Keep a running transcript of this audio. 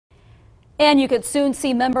And you could soon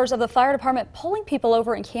see members of the fire department pulling people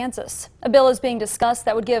over in Kansas. A bill is being discussed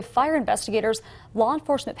that would give fire investigators law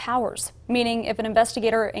enforcement powers, meaning if an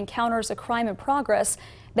investigator encounters a crime in progress,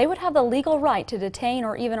 they would have the legal right to detain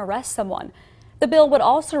or even arrest someone. The bill would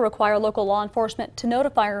also require local law enforcement to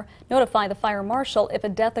notify the fire marshal if a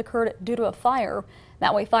death occurred due to a fire.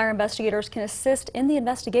 That way, fire investigators can assist in the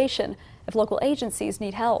investigation if local agencies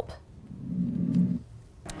need help.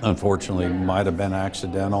 Unfortunately, it might have been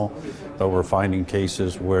accidental, but we're finding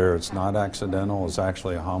cases where it's not accidental, it's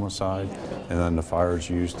actually a homicide, and then the fire is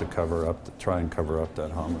used to try and cover up that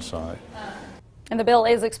homicide. And the bill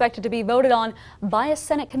is expected to be voted on by a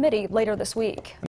Senate committee later this week.